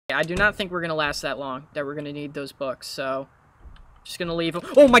I do not think we're gonna last that long, that we're gonna need those books, so just gonna leave.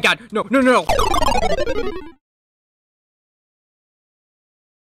 Oh my god, no, no, no, no!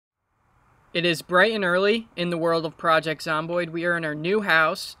 It is bright and early in the world of Project Zomboid. We are in our new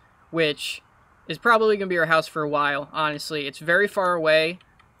house, which is probably gonna be our house for a while, honestly. It's very far away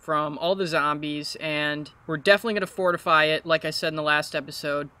from all the zombies, and we're definitely gonna fortify it, like I said in the last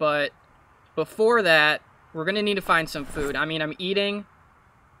episode, but before that, we're gonna need to find some food. I mean, I'm eating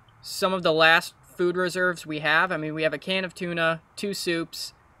some of the last food reserves we have. I mean, we have a can of tuna, 2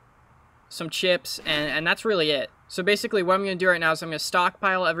 soups, some chips, and that's really it. So basically what I'm going to do right now is I'm going to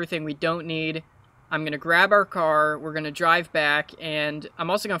stockpile everything we don't need. I'm going to grab our car, we're going to drive back, and I'm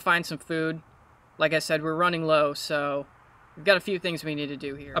also going to find some food. Like I said, we're running low, so we've got a few things we need to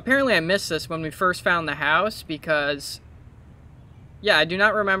do here. Apparently I missed this when we first found the house because, yeah, I do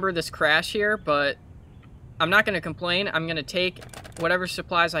not remember this crash here, but I'm not going to complain. I'm going to take whatever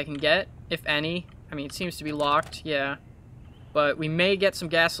supplies I can get, if any. I mean, it seems to be locked, yeah. But we may get some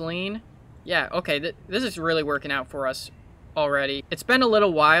gasoline. Yeah, okay, this is really working out for us already. It's been a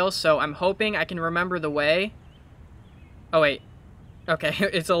little while, so I'm hoping I can remember the way. Oh, wait. Okay,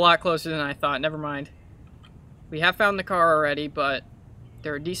 it's a lot closer than I thought. Never mind. We have found the car already, but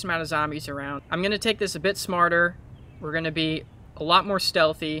there are a decent amount of zombies around. I'm going to take this a bit smarter. We're going to be a lot more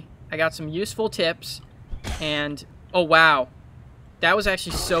stealthy. I got some useful tips. And, oh wow, that was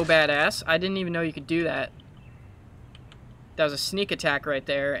actually so badass. I didn't even know you could do that. That was a sneak attack right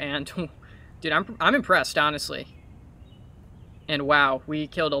there, and dude, I'm impressed, honestly. And wow, we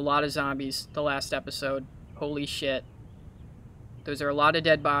killed a lot of zombies the last episode. Holy shit. Those are a lot of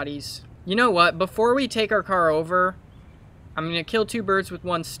dead bodies. You know what, before we take our car over, I'm gonna kill 2 birds with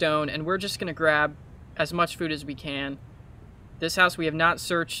 1 stone, and we're just gonna grab as much food as we can. This house we have not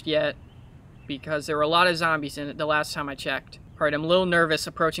searched yet, because there were a lot of zombies in it the last time I checked. Alright, I'm a little nervous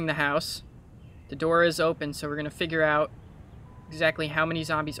approaching the house. The door is open, so we're going to figure out exactly how many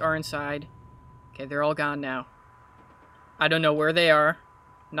zombies are inside. Okay, they're all gone now. I don't know where they are.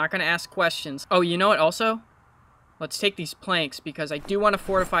 I'm not going to ask questions. Oh, you know what also? Let's take these planks, because I do want to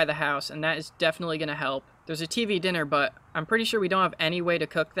fortify the house, and that is definitely going to help. There's a TV dinner, but I'm pretty sure we don't have any way to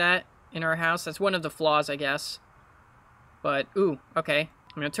cook that in our house. That's one of the flaws, I guess. But, ooh, okay.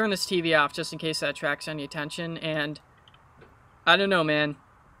 I'm going to turn this TV off just in case that attracts any attention, and I don't know, man.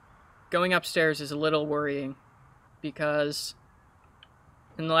 Going upstairs is a little worrying, because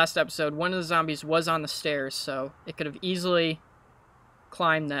in the last episode, one of the zombies was on the stairs, so it could have easily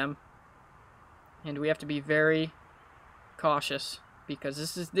climbed them, and we have to be very cautious,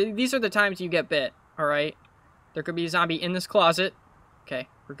 because these are the times you get bit, alright? There could be a zombie in this closet. Okay,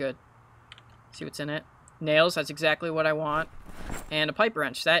 we're good. See what's in it. Nails, that's exactly what I want. And a pipe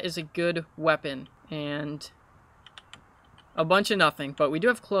wrench, that is a good weapon. And a bunch of nothing, but we do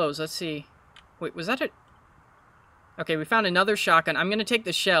have clothes. Let's see. Wait, was that it? Okay, we found another shotgun. I'm going to take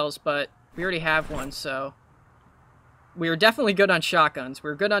the shells, but we already have one, so we are definitely good on shotguns.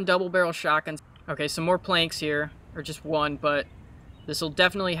 We're good on double barrel shotguns. Okay, some more planks here, or just one, but this will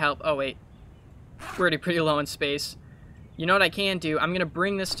definitely help. Oh, wait. We're already pretty low in space. You know what I can do? I'm going to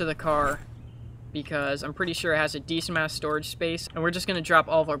bring this to the car, because I'm pretty sure it has a decent amount of storage space, and we're just going to drop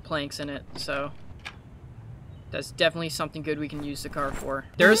all of our planks in it, so that's definitely something good we can use the car for.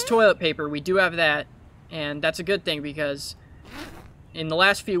 There is toilet paper, we do have that, and that's a good thing, because in the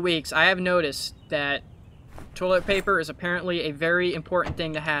last few weeks, I have noticed that toilet paper is apparently a very important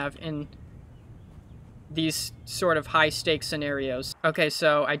thing to have in these sort of high-stakes scenarios. Okay,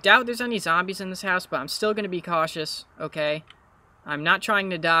 so I doubt there's any zombies in this house, but I'm still going to be cautious, okay? I'm not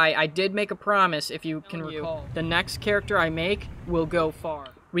trying to die. I did make a promise, if you can recall. The next character I make will go far.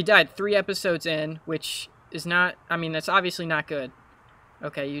 We died 3 episodes in, which is not, I mean, that's obviously not good.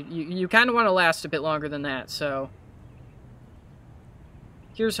 Okay, you kind of want to last a bit longer than that, so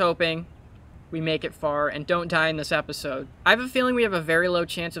here's hoping we make it far and don't die in this episode. I have a feeling we have a very low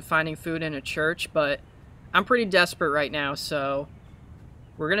chance of finding food in a church, but I'm pretty desperate right now, so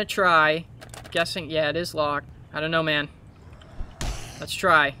we're going to try. Guessing, yeah, it is locked. I don't know, man. Let's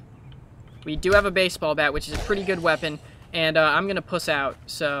try. We do have a baseball bat, which is a pretty good weapon, and I'm gonna puss out,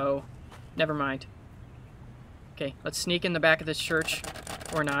 so never mind. Okay, let's sneak in the back of this church,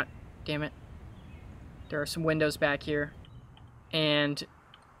 or not. Damn it. There are some windows back here, and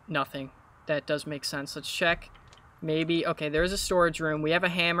nothing. That does make sense. Let's check. Maybe, okay, there's a storage room. We have a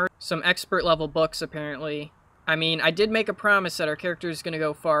hammer, some expert level books, apparently. I mean, I did make a promise that our character is gonna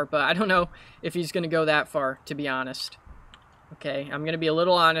go far, but I don't know if he's gonna go that far, to be honest. Okay, I'm going to be a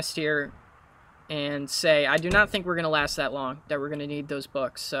little honest here and say I do not think we're going to last that long, that we're going to need those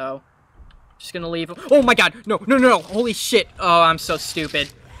books, so just going to leave. Oh my god, no, no, no, no, holy shit. Oh, I'm so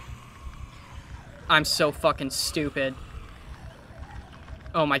stupid. I'm so fucking stupid.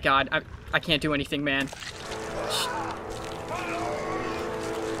 Oh my god, I can't do anything, man.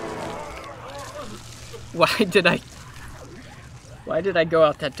 Why did I go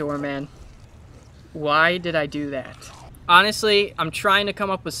out that door, man? Why did I do that? Honestly, I'm trying to come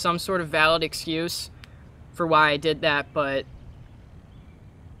up with some sort of valid excuse for why I did that, but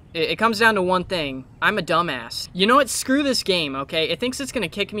it comes down to one thing. I'm a dumbass. You know what? Screw this game, okay? It thinks it's gonna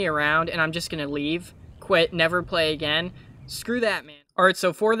kick me around and I'm just gonna leave, quit, never play again. Screw that, man. Alright,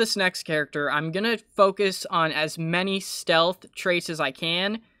 so for this next character, I'm gonna focus on as many stealth traits as I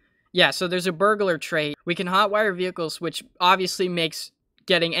can. Yeah, so there's a burglar trait. We can hotwire vehicles, which obviously makes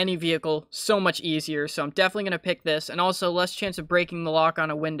getting any vehicle so much easier, so I'm definitely going to pick this, and also less chance of breaking the lock on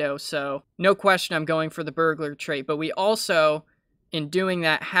a window, so no question I'm going for the burglar trait. But we also, in doing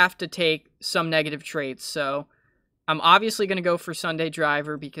that, have to take some negative traits, so I'm obviously going to go for Sunday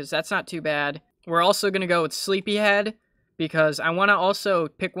Driver, because that's not too bad. We're also going to go with Sleepyhead, because I want to also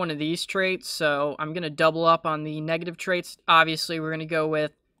pick one of these traits, so I'm going to double up on the negative traits. Obviously, we're going to go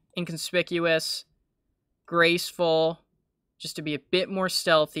with Inconspicuous, Graceful, just to be a bit more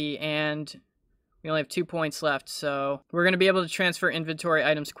stealthy, and we only have 2 points left, so we're going to be able to transfer inventory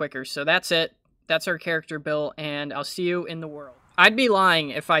items quicker. So that's it. That's our character build, and I'll see you in the world. I'd be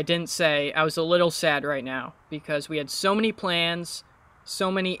lying if I didn't say I was a little sad right now, because we had so many plans,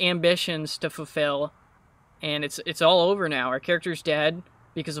 so many ambitions to fulfill, and it's all over now. Our character's dead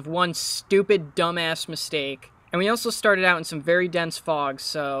because of one stupid, dumbass mistake. And we also started out in some very dense fog,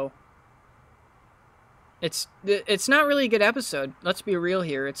 so it's not really a good episode. Let's be real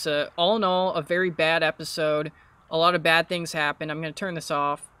here. It's all in all a very bad episode. A lot of bad things happen. I'm going to turn this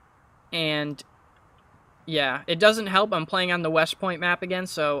off. And yeah, it doesn't help. I'm playing on the West Point map again,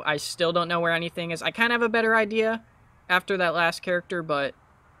 so I still don't know where anything is. I kind of have a better idea after that last character, but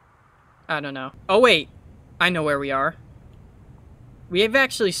I don't know. Oh wait, I know where we are. We have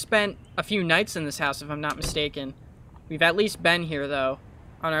actually spent a few nights in this house, if I'm not mistaken. We've at least been here, though,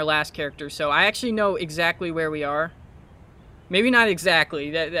 on our last character, so I actually know exactly where we are. Maybe not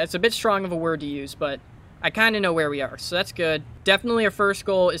exactly. That's a bit strong of a word to use, but I kind of know where we are, so that's good. Definitely our first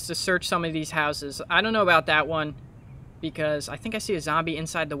goal is to search some of these houses. I don't know about that one, because I think I see a zombie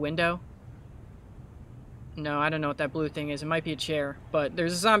inside the window. No, I don't know what that blue thing is. It might be a chair, but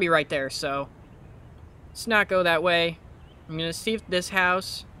there's a zombie right there, so let's not go that way. I'm going to see if this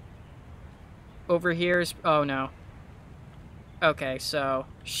house over here is... Oh, no. Okay, so...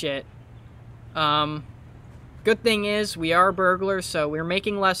 Shit. Good thing is, we are burglars, so we're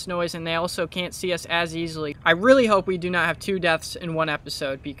making less noise, and they also can't see us as easily. I really hope we do not have 2 deaths in one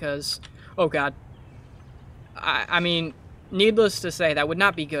episode, because... Oh, God. I mean, needless to say, that would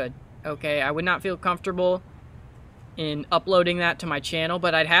not be good. Okay, I would not feel comfortable in uploading that to my channel,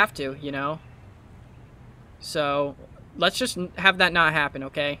 but I'd have to, you know? So... Let's just have that not happen,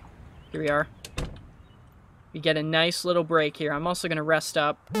 okay? Here we are. We get a nice little break here. I'm also going to rest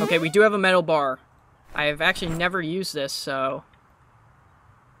up. Okay, we do have a metal bar. I have actually never used this, so...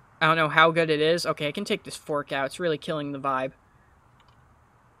 I don't know how good it is. Okay, I can take this fork out. It's really killing the vibe.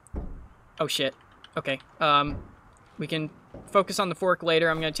 Oh, shit. Okay, we can focus on the fork later.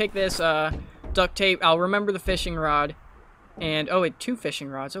 I'm going to take this, duct tape. I'll remember the fishing rod. And, oh, 2 fishing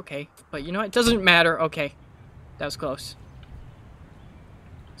rods. Okay. But, you know, it doesn't matter. Okay. That was close.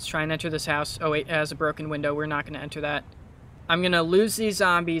 Let's try and enter this house. Oh wait, it has a broken window. We're not going to enter that. I'm going to lose these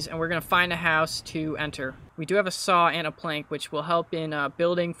zombies, and we're going to find a house to enter. We do have a saw and a plank, which will help in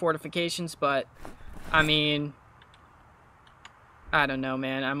building fortifications, but, I mean, I don't know,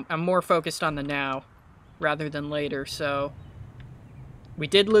 man. I'm more focused on the now rather than later, so... We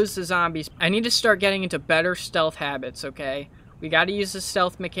did lose the zombies. I need to start getting into better stealth habits, okay? We got to use the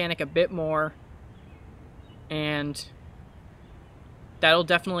stealth mechanic a bit more. And that'll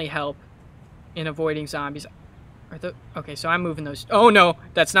definitely help in avoiding zombies. Okay, so I'm moving those. Oh no,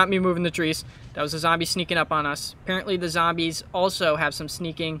 that's not me moving the trees. That was a zombie sneaking up on us. Apparently the zombies also have some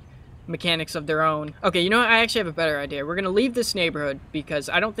sneaking mechanics of their own. Okay, you know what? I actually have a better idea. We're going to leave this neighborhood because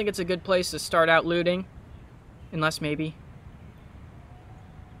I don't think it's a good place to start out looting. Unless maybe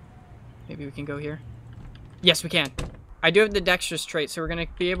we can go here. Yes, we can. I do have the dexterous trait, so we're going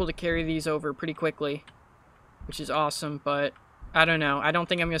to be able to carry these over pretty quickly. Which is awesome, but I don't know. I don't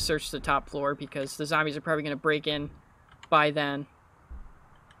think I'm going to search the top floor because the zombies are probably going to break in by then.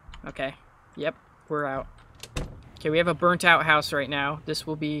 Okay. Yep, we're out. Okay, we have a burnt out house right now. This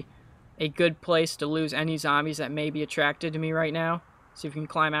will be a good place to lose any zombies that may be attracted to me right now. See if we can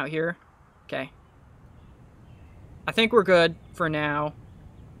climb out here. Okay. I think we're good for now.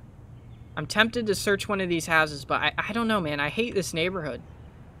 I'm tempted to search one of these houses, but I don't know, man. I hate this neighborhood.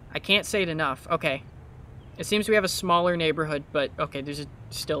 I can't say it enough. Okay. It seems we have a smaller neighborhood, but okay, there's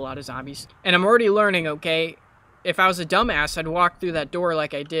still a lot of zombies. And I'm already learning, okay? If I was a dumbass, I'd walk through that door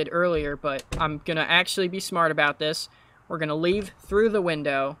like I did earlier, but I'm gonna actually be smart about this. We're gonna leave through the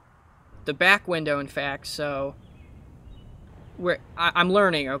window, the back window, in fact, so I'm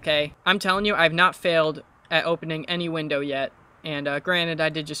learning, okay? I'm telling you, I've not failed at opening any window yet, and granted, I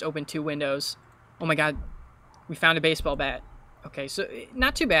did just open 2 windows. Oh my god, we found a baseball bat. Okay, so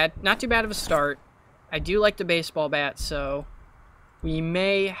not too bad of a start. I do like the baseball bat, so we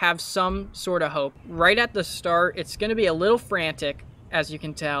may have some sort of hope. Right at the start, it's going to be a little frantic, as you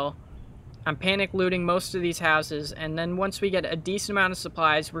can tell. I'm panic looting most of these houses, and then once we get a decent amount of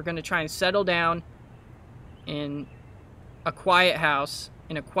supplies, we're going to try and settle down in a quiet house,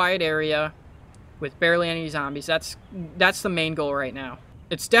 in a quiet area, with barely any zombies. That's the main goal right now.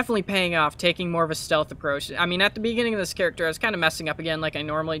 It's definitely paying off, taking more of a stealth approach. I mean, at the beginning of this character, I was kind of messing up again like I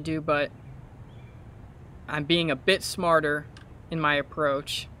normally do, but I'm being a bit smarter in my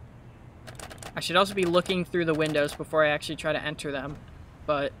approach. I should also be looking through the windows before I actually try to enter them,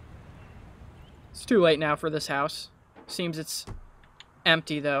 but it's too late now for this house. Seems it's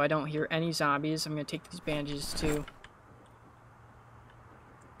empty, though. I don't hear any zombies. I'm going to take these bandages, too.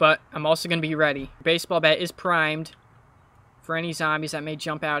 But I'm also going to be ready. Baseball bat is primed for any zombies that may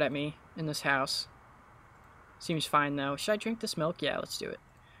jump out at me in this house. Seems fine, though. Should I drink this milk? Yeah, let's do it.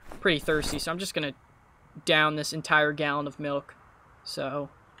 I'm pretty thirsty, so I'm just going to down this entire gallon of milk. So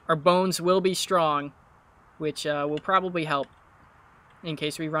our bones will be strong, which will probably help in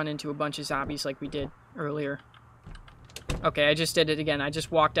case we run into a bunch of zombies like we did earlier. Okay, I just did it again. I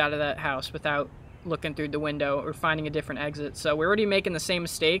just walked out of that house without looking through the window or finding a different exit. So we're already making the same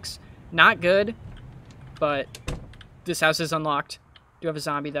mistakes. Not good, but this house is unlocked. Do have a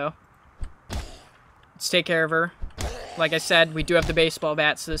zombie, though. Let's take care of her. Like I said, we do have the baseball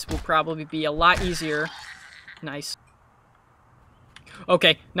bat, so this will probably be a lot easier. Nice.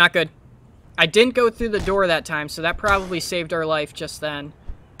 Okay, not good. I didn't go through the door that time, so that probably saved our life just then.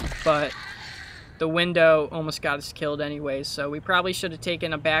 But the window almost got us killed anyways, so we probably should have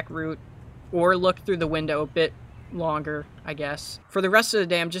taken a back route or looked through the window a bit longer, I guess. For the rest of the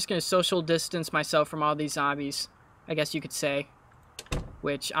day, I'm just going to social distance myself from all these zombies, I guess you could say,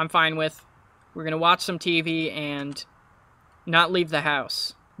 which I'm fine with. We're going to watch some TV and not leave the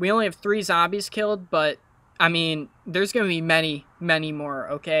house. We only have 3 zombies killed, but I mean, there's going to be many, many more,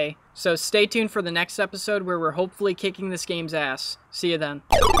 okay? So stay tuned for the next episode where we're hopefully kicking this game's ass. See you then.